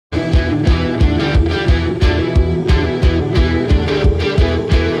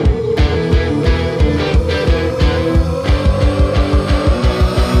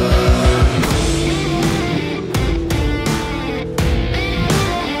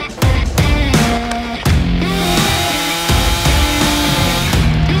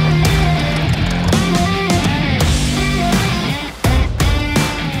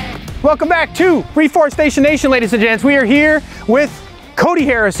welcome back to Reforestation Nation, ladies and gents. We are here with Cody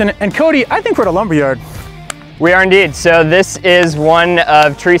Harrison. And Cody, I think we're at a lumberyard. We are indeed. So this is one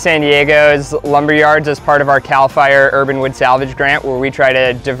of Tree San Diego's lumberyards as part of our CAL FIRE Urban Wood Salvage Grant, where we try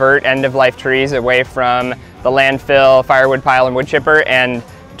to divert end-of-life trees away from the landfill, firewood pile, and wood chipper and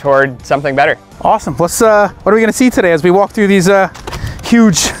toward something better. Awesome. Let's, what are we gonna see today as we walk through these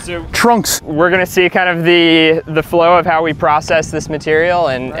huge trunks? We're gonna see kind of the flow of how we process this material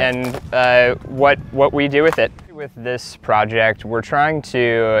and what we do with it. With this project, we're trying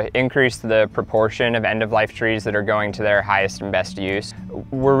to increase the proportion of end-of-life trees that are going to their highest and best use.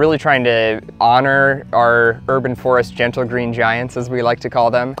 We're really trying to honor our urban forest gentle green giants, as we like to call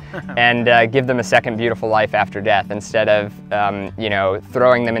them, and give them a second beautiful life after death, instead of you know,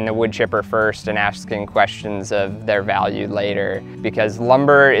 throwing them in the wood chipper first and asking questions of their value later, because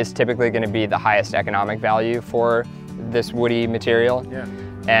lumber is typically going to be the highest economic value for this woody material. Yeah.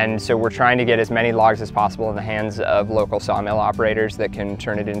 And so we're trying to get as many logs as possible in the hands of local sawmill operators that can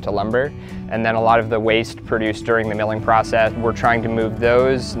turn it into lumber. And then a lot of the waste produced during the milling process, we're trying to move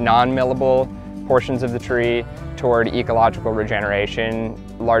those non-millable portions of the tree toward ecological regeneration,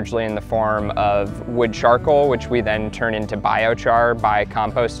 largely in the form of wood charcoal, which we then turn into biochar by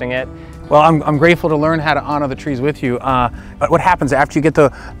composting it. Well, I'm grateful to learn how to honor the trees with you. But what happens after you get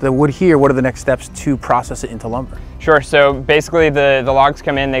the wood here? What are the next steps to process it into lumber? Sure, so basically the logs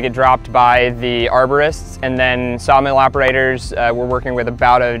come in, they get dropped by the arborists, and then sawmill operators, we're working with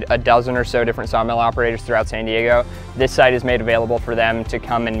about a dozen or so different sawmill operators throughout San Diego. This site is made available for them to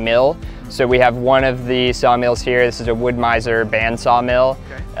come and mill. So we have one of the sawmills here. This is a Wood-Mizer band sawmill.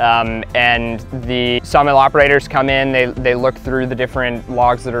 Okay. And the sawmill operators come in, they look through the different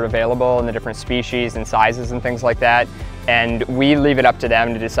logs that are available and the different species and sizes and things like that. And we leave it up to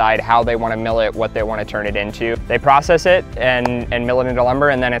them to decide how they want to mill it, what they want to turn it into. They process it and mill it into lumber,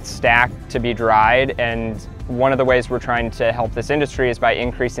 and then it's stacked to be dried. And one of the ways we're trying to help this industry is by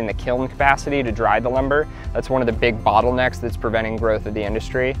increasing the kiln capacity to dry the lumber. That's one of the big bottlenecks that's preventing growth of the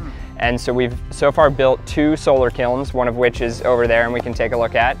industry. And so we've so far built 2 solar kilns, one of which is over there and we can take a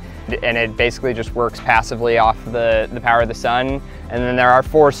look at. And it basically just works passively off the power of the sun. And then there are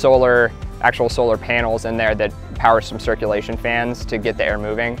 4 actual solar panels in there that power some circulation fans to get the air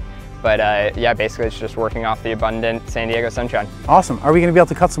moving. But yeah, basically it's just working off the abundant San Diego sunshine. Awesome. Are we going to be able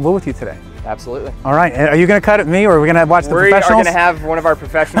to cut some wood with you today? Absolutely. All right. Are you going to cut it with me, or are we going to watch the professionals? We're going to have one of our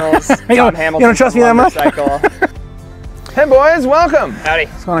professionals, Hamilton you don't trust me that much? Hey boys, welcome. Howdy.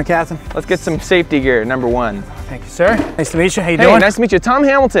 What's going on, Captain? Let's get some safety gear, number 1. Thank you, sir. Nice to meet you. How you doing? Hey, nice to meet you. Tom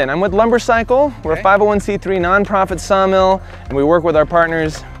Hamilton. I'm with LumberCycle. We're a 501c3 nonprofit sawmill, and we work with our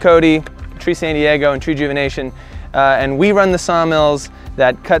partners, Cody, Tree San Diego, and Tree Rejuvenation, and we run the sawmills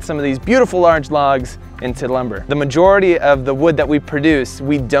that cut some of these beautiful large logs into lumber. The majority of the wood that we produce,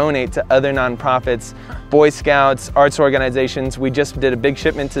 we donate to other nonprofits, Boy Scouts, arts organizations. We just did a big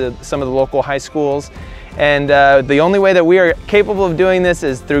shipment to some of the local high schools. And the only way that we are capable of doing this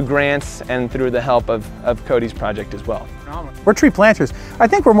is through grants and through the help of Cody's project as well. We're tree planters. I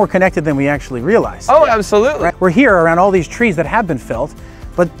think we're more connected than we actually realize. Oh, absolutely. Right? We're here around all these trees that have been felled,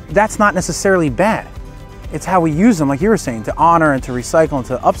 but that's not necessarily bad. It's how we use them, like you were saying, to honor and to recycle and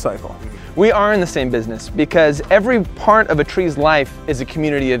to upcycle. We are in the same business because every part of a tree's life is a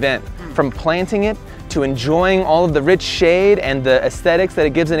community event. From planting it to enjoying all of the rich shade and the aesthetics that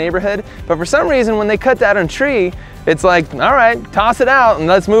it gives a neighborhood. But for some reason, when they cut down a tree, it's like, all right, toss it out and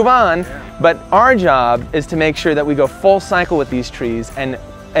let's move on. Yeah. But our job is to make sure that we go full cycle with these trees, and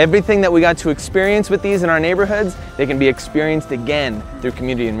everything that we got to experience with these in our neighborhoods, they can be experienced again through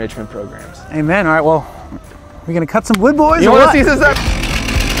community enrichment programs. Amen. All right, well, we're gonna cut some wood, boys. You wanna see this up?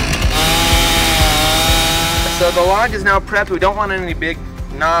 So the log is now prepped. We don't want any big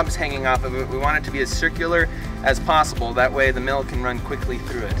knobs hanging off of it. We want it to be as circular as possible. That way the mill can run quickly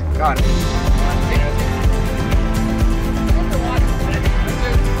through it. Got it.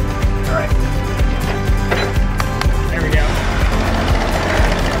 All right. There we go.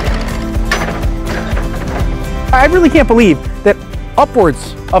 I really can't believe that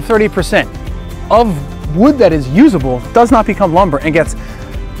upwards of 30% of wood that is usable does not become lumber and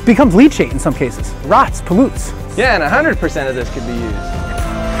becomes leachate in some cases, rots, pollutes. Yeah, and 100% of this could be used.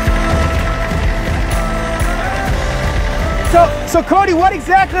 So Cody, what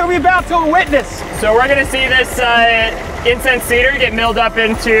exactly are we about to witness? So we're gonna see this incense cedar get milled up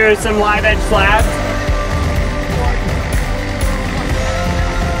into some live edge slabs.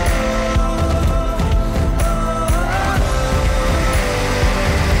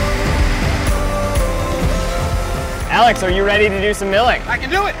 Alex, are you ready to do some milling? I can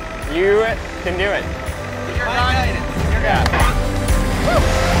do it. You can do it. You're yeah.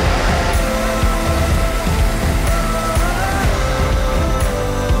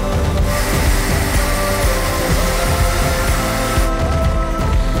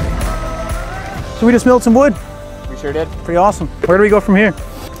 So we just milled some wood. We sure did. Pretty awesome. Where do we go from here?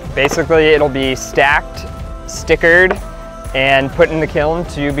 Basically, it'll be stacked, stickered, and put in the kiln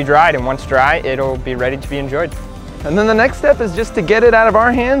to be dried. And once dry, it'll be ready to be enjoyed. And then the next step is just to get it out of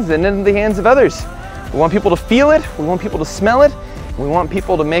our hands and into the hands of others. We want people to feel it, we want people to smell it, we want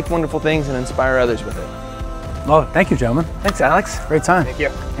people to make wonderful things and inspire others with it. Well, thank you, gentlemen. Thanks, Alex. Great time. Thank you.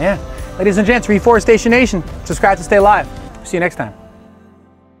 Yeah. Ladies and gents, Reforestation Nation, subscribe to stay live. See you next time.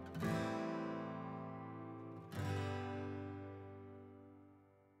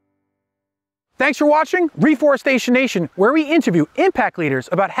 Thanks for watching Reforestation Nation, where we interview impact leaders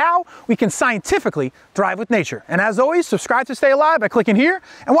about how we can scientifically thrive with nature. And as always, subscribe to stay alive by clicking here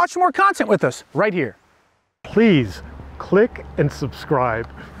and watch more content with us right here. Please click and subscribe.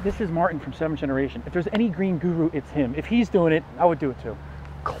 This is Martin from 7th Generation. If there's any green guru, it's him. If he's doing it, I would do it too.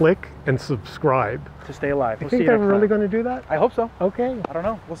 Click and subscribe. To stay alive. You think they're really going to do that? I hope so. Okay. I don't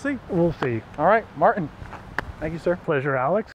know. We'll see. We'll see. All right, Martin. Thank you, sir. Pleasure, Alex.